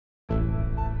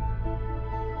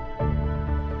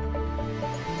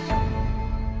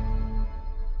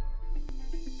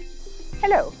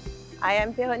Hello, I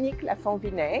am Véronique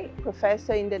Lafont-Vinet,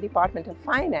 professor in the Department of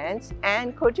Finance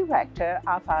and co-director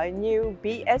of our new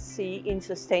BSc in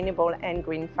Sustainable and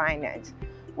Green Finance.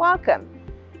 Welcome.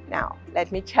 Now,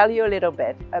 let me tell you a little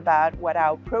bit about what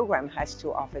our program has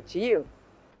to offer to you.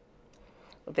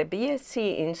 The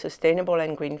BSc in Sustainable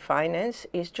and Green Finance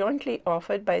is jointly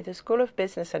offered by the School of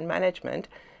Business and Management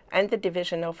and the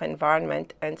Division of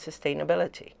Environment and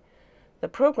Sustainability. The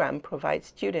program provides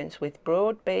students with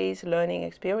broad-based learning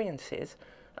experiences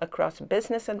across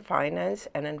business and finance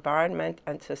and environment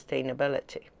and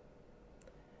sustainability.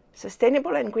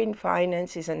 Sustainable and green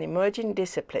finance is an emerging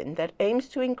discipline that aims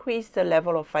to increase the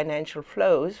level of financial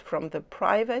flows from the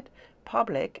private,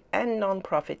 public, and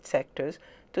non-profit sectors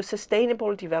to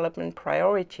sustainable development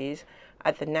priorities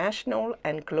at the national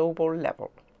and global level.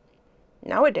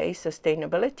 Nowadays,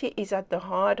 sustainability is at the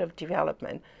heart of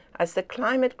development as the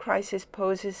climate crisis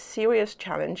poses serious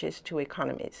challenges to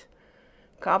economies.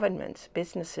 Governments,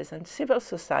 businesses, and civil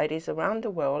societies around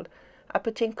the world are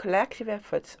putting collective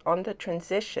efforts on the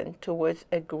transition towards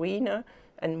a greener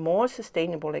and more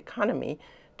sustainable economy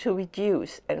to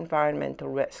reduce environmental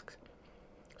risks.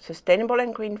 Sustainable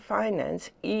and green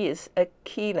finance is a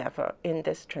key lever in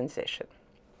this transition.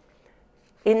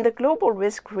 In the Global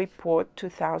Risk Report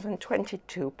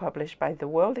 2022 published by the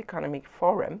World Economic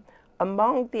Forum,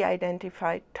 among the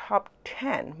identified top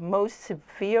 10 most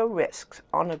severe risks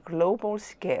on a global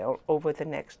scale over the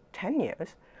next 10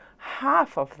 years,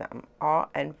 half of them are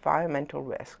environmental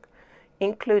risks,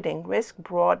 including risk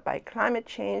brought by climate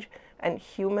change and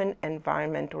human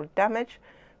environmental damage,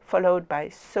 followed by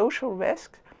social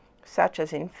risks such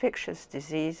as infectious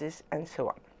diseases and so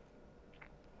on.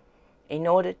 In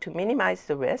order to minimize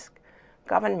the risk,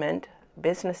 government,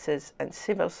 businesses, and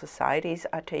civil societies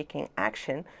are taking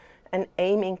action and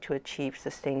aiming to achieve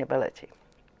sustainability.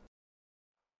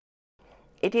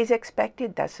 It is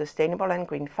expected that sustainable and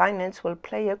green finance will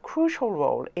play a crucial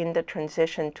role in the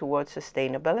transition towards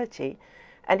sustainability,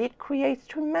 and it creates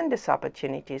tremendous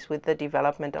opportunities with the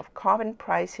development of carbon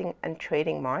pricing and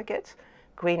trading markets,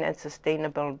 green and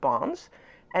sustainable bonds,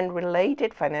 and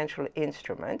related financial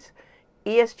instruments,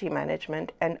 ESG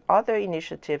management, and other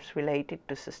initiatives related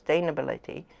to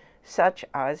sustainability, such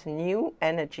as new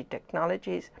energy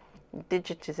technologies,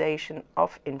 digitization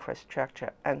of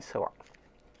infrastructure, and so on.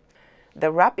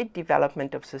 The rapid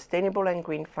development of sustainable and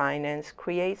green finance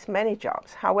creates many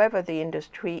jobs. However, the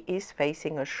industry is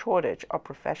facing a shortage of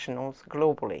professionals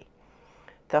globally.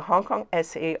 The Hong Kong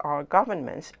SAR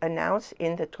government announced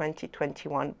in the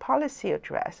 2021 policy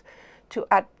address to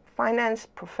add finance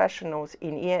professionals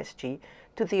in ESG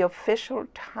to the official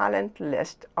talent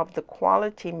list of the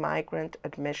Quality Migrant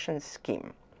Admission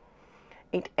Scheme.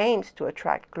 It aims to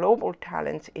attract global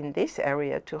talents in this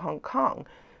area to Hong Kong,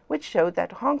 which showed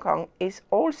that Hong Kong is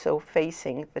also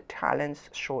facing the talents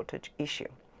shortage issue.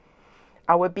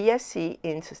 Our BSc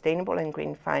in Sustainable and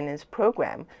Green Finance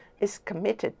program is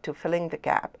committed to filling the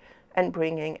gap and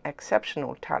bringing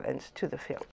exceptional talents to the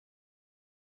field.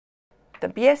 The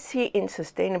BSc in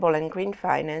Sustainable and Green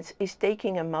Finance is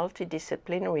taking a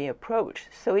multidisciplinary approach,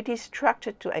 so it is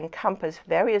structured to encompass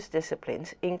various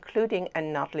disciplines, including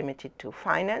and not limited to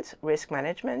finance, risk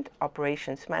management,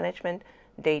 operations management,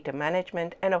 data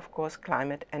management, and of course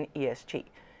climate and ESG.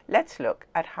 Let's look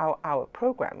at how our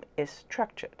program is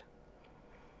structured.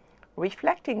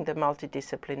 Reflecting the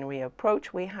multidisciplinary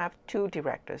approach, we have two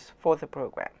directors for the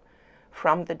program.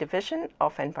 From the Division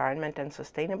of Environment and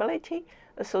Sustainability,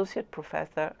 Associate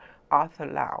Professor Arthur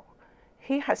Lau.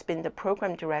 He has been the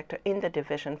program director in the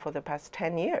division for the past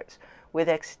 10 years, with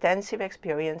extensive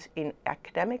experience in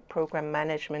academic program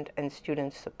management and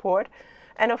student support,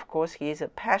 and of course he is a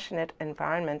passionate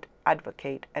environment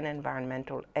advocate and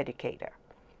environmental educator.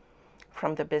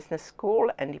 From the Business School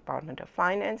and Department of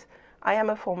Finance, I am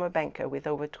a former banker with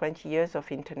over 20 years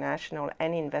of international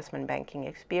and investment banking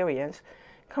experience,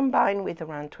 combined with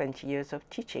around 20 years of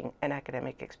teaching and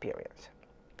academic experience.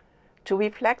 To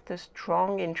reflect the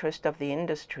strong interest of the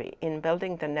industry in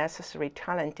building the necessary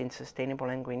talent in sustainable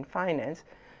and green finance,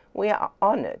 we are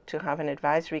honored to have an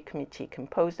advisory committee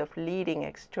composed of leading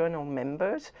external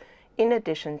members in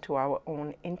addition to our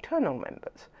own internal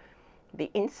members. The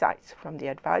insights from the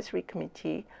advisory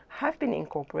committee have been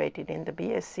incorporated in the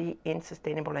BSc in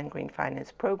Sustainable and Green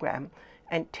Finance program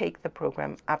and take the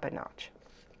program up a notch.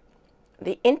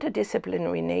 The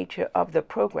interdisciplinary nature of the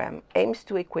program aims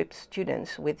to equip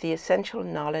students with the essential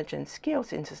knowledge and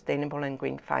skills in sustainable and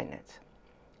green finance.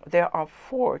 There are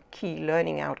 4 key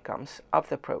learning outcomes of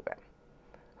the program.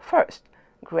 First,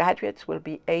 graduates will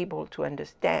be able to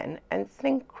understand and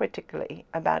think critically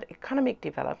about economic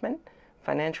development,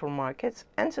 financial markets,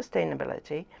 and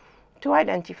sustainability to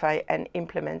identify and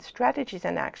implement strategies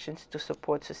and actions to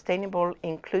support sustainable,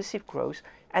 inclusive growth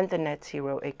and the net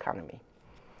zero economy.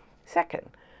 Second,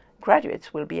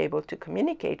 graduates will be able to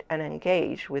communicate and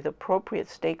engage with appropriate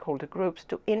stakeholder groups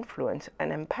to influence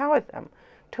and empower them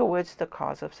towards the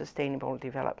cause of sustainable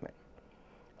development.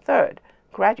 Third,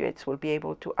 graduates will be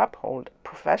able to uphold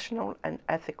professional and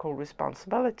ethical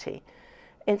responsibility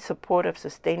in support of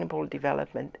sustainable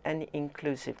development and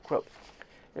inclusive growth.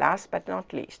 Last but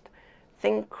not least,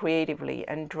 think creatively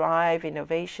and drive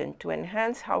innovation to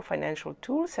enhance how financial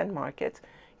tools and markets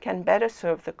can better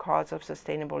serve the cause of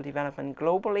sustainable development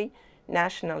globally,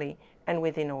 nationally, and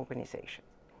within organizations.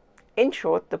 In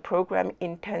short, the program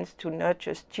intends to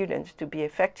nurture students to be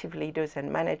effective leaders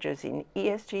and managers in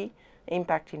ESG,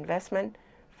 impact investment,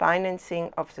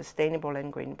 financing of sustainable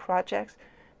and green projects,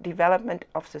 development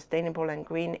of sustainable and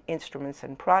green instruments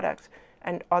and products,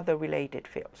 and other related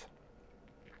fields.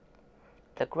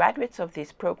 The graduates of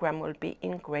this program will be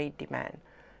in great demand,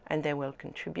 and they will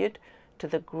contribute to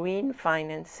the Green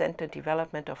Finance Center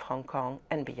development of Hong Kong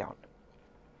and beyond.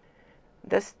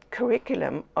 The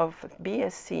curriculum of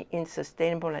BSc in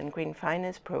Sustainable and Green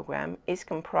Finance program is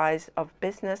comprised of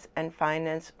Business and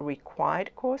Finance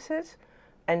required courses,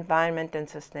 Environment and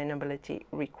Sustainability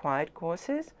required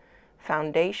courses,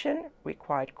 Foundation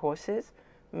required courses,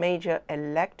 Major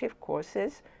elective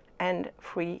courses, and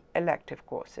free elective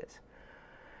courses.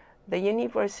 The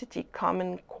University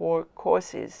Common Core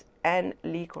courses and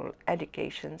legal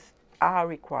educations are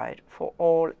required for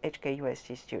all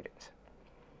HKUST students.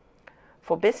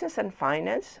 For Business and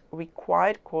Finance,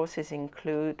 required courses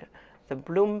include the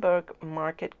Bloomberg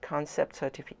Market Concept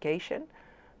Certification,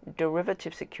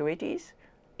 Derivative Securities,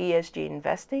 ESG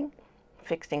Investing,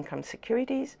 Fixed Income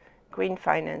Securities, Green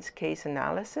Finance Case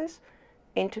Analysis,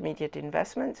 Intermediate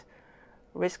Investments,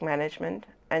 Risk Management,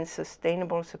 and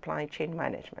Sustainable Supply Chain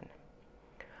Management.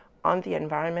 On the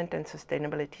Environment and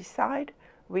Sustainability side,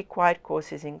 required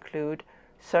courses include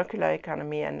Circular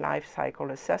Economy and Life Cycle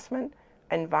Assessment,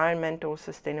 Environmental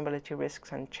Sustainability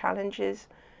Risks and Challenges,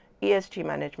 ESG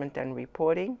Management and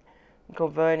Reporting,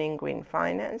 Governing Green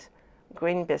Finance,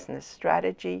 Green Business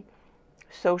Strategy,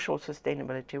 Social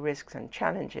Sustainability Risks and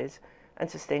Challenges, and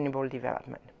Sustainable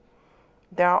Development.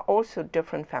 There are also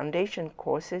different foundation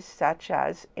courses such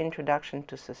as Introduction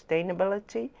to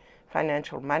Sustainability,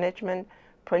 Financial Management,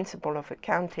 Principle of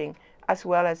Accounting, as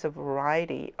well as a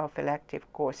variety of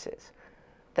elective courses.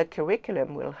 The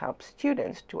curriculum will help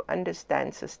students to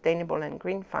understand sustainable and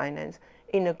green finance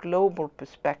in a global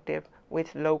perspective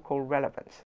with local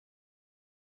relevance.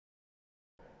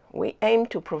 We aim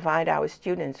to provide our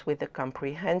students with a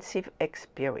comprehensive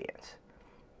experience.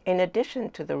 In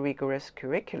addition to the rigorous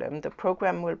curriculum, the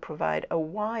program will provide a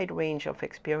wide range of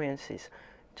experiences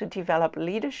to develop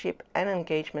leadership and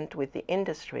engagement with the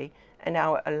industry and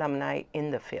our alumni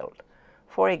in the field.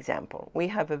 For example, we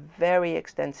have a very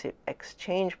extensive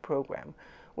exchange program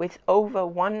with over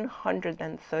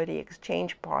 130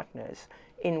 exchange partners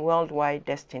in worldwide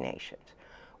destinations.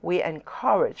 We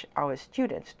encourage our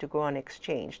students to go on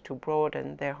exchange to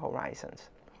broaden their horizons.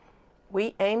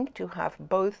 We aim to have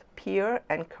both peer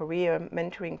and career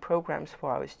mentoring programs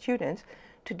for our students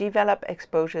to develop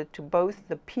exposure to both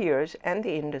the peers and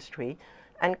the industry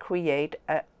and create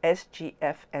a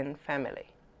SGFN family.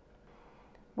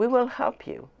 We will help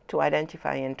you to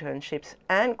identify internships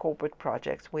and corporate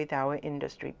projects with our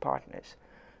industry partners.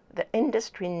 The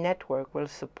industry network will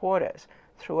support us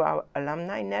through our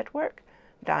alumni network,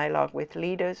 dialogue with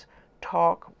leaders,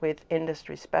 talk with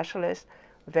industry specialists,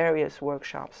 various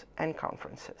workshops and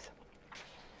conferences.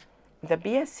 The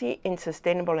BSc in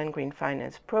Sustainable and Green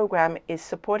Finance program is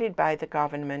supported by the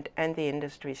government and the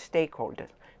industry stakeholders.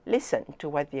 Listen to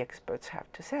what the experts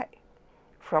have to say.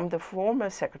 From the former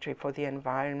Secretary for the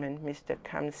Environment, Mr.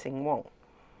 Kam Sing Wong,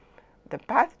 the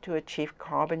path to achieve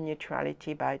carbon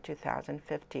neutrality by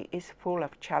 2050 is full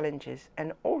of challenges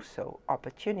and also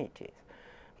opportunities.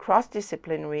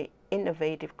 Cross-disciplinary,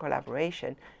 innovative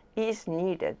collaboration is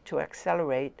needed to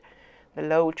accelerate the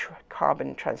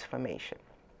low-carbon transformation.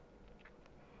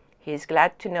 He is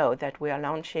glad to know that we are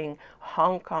launching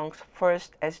Hong Kong's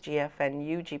first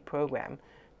SGFN UG program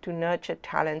to nurture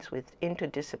talents with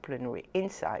interdisciplinary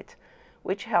insights,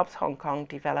 which helps Hong Kong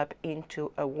develop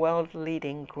into a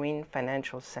world-leading green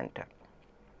financial center.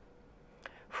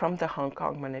 From the Hong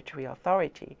Kong Monetary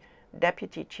Authority,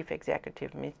 Deputy Chief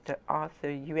Executive Mr.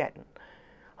 Arthur Yuan,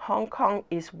 Hong Kong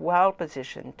is well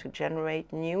positioned to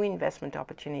generate new investment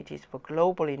opportunities for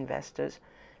global investors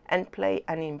and play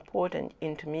an important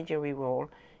intermediary role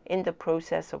in the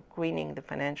process of greening the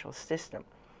financial system.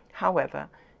 However,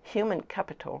 human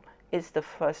capital is the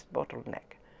first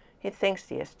bottleneck. He thinks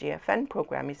the SGFN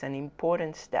program is an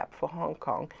important step for Hong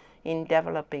Kong in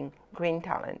developing green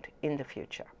talent in the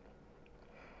future.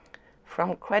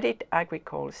 From Credit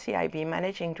Agricole CIB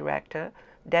Managing Director,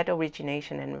 Debt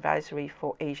Origination and Advisory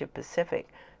for Asia Pacific,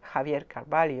 Javier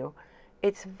Carvalho,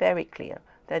 it's very clear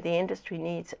that the industry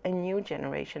needs a new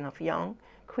generation of young,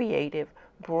 creative,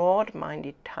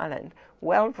 broad-minded talent,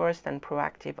 well-versed and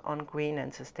proactive on green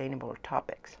and sustainable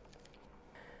topics.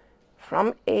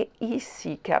 From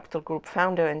AEC Capital Group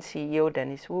founder and CEO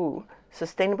Dennis Wu,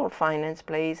 sustainable finance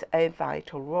plays a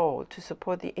vital role to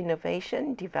support the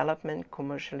innovation, development,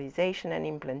 commercialization, and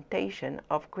implementation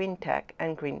of green tech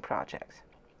and green projects.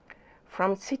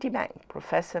 From Citibank,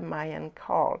 Professor Mayan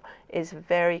Kaul is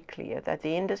very clear that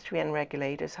the industry and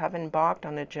regulators have embarked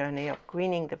on a journey of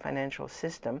greening the financial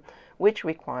system, which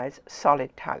requires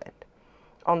solid talent.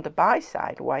 On the buy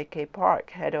side, YK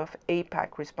Park, head of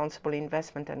APAC Responsible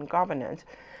Investment and Governance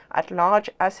at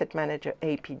large asset manager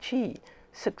APG,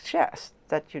 suggests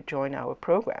that you join our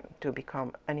program to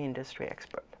become an industry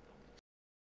expert.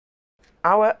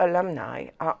 Our alumni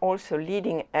are also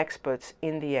leading experts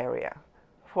in the area.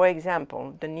 For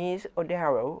example, Denise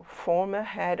Odaro, former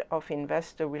head of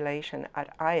investor relations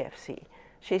at IFC.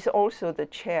 She's also the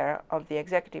chair of the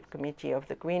executive committee of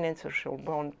the Green and Social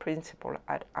Bond Principle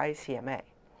at ICMA.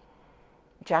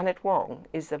 Janet Wong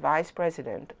is the vice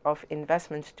president of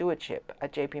investment stewardship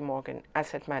at JP Morgan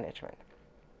Asset Management.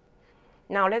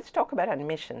 Now let's talk about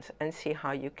admissions and see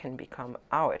how you can become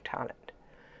our talent.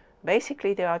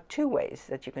 Basically, there are two ways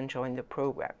that you can join the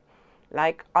program.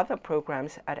 Like other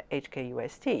programs at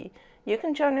HKUST, you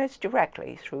can join us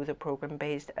directly through the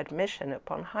program-based admission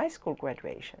upon high school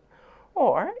graduation,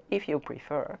 or, if you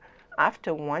prefer,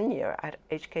 after 1 year at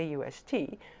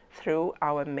HKUST through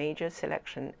our major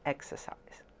selection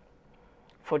exercise.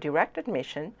 For direct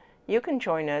admission, you can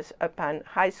join us upon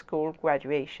high school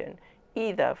graduation,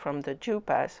 either from the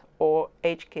JUPAS or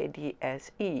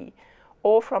HKDSE,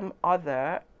 or from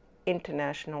other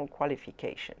international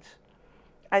qualifications.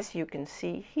 As you can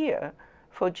see here,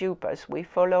 for JUPAS, we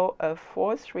follow a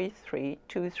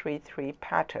 4-3-3-2-3-3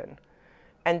 pattern,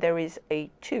 and there is a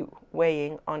 2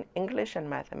 weighing on English and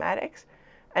mathematics,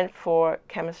 and for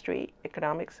chemistry,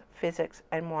 economics, physics,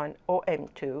 M1 or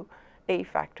M2, a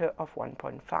factor of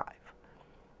 1.5.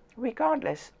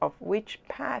 Regardless of which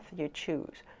path you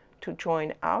choose to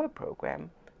join our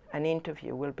program, an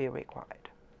interview will be required.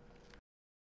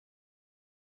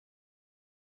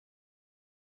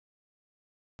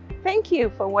 Thank you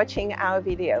for watching our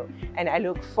video, and I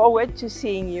look forward to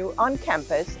seeing you on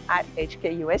campus at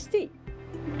HKUST.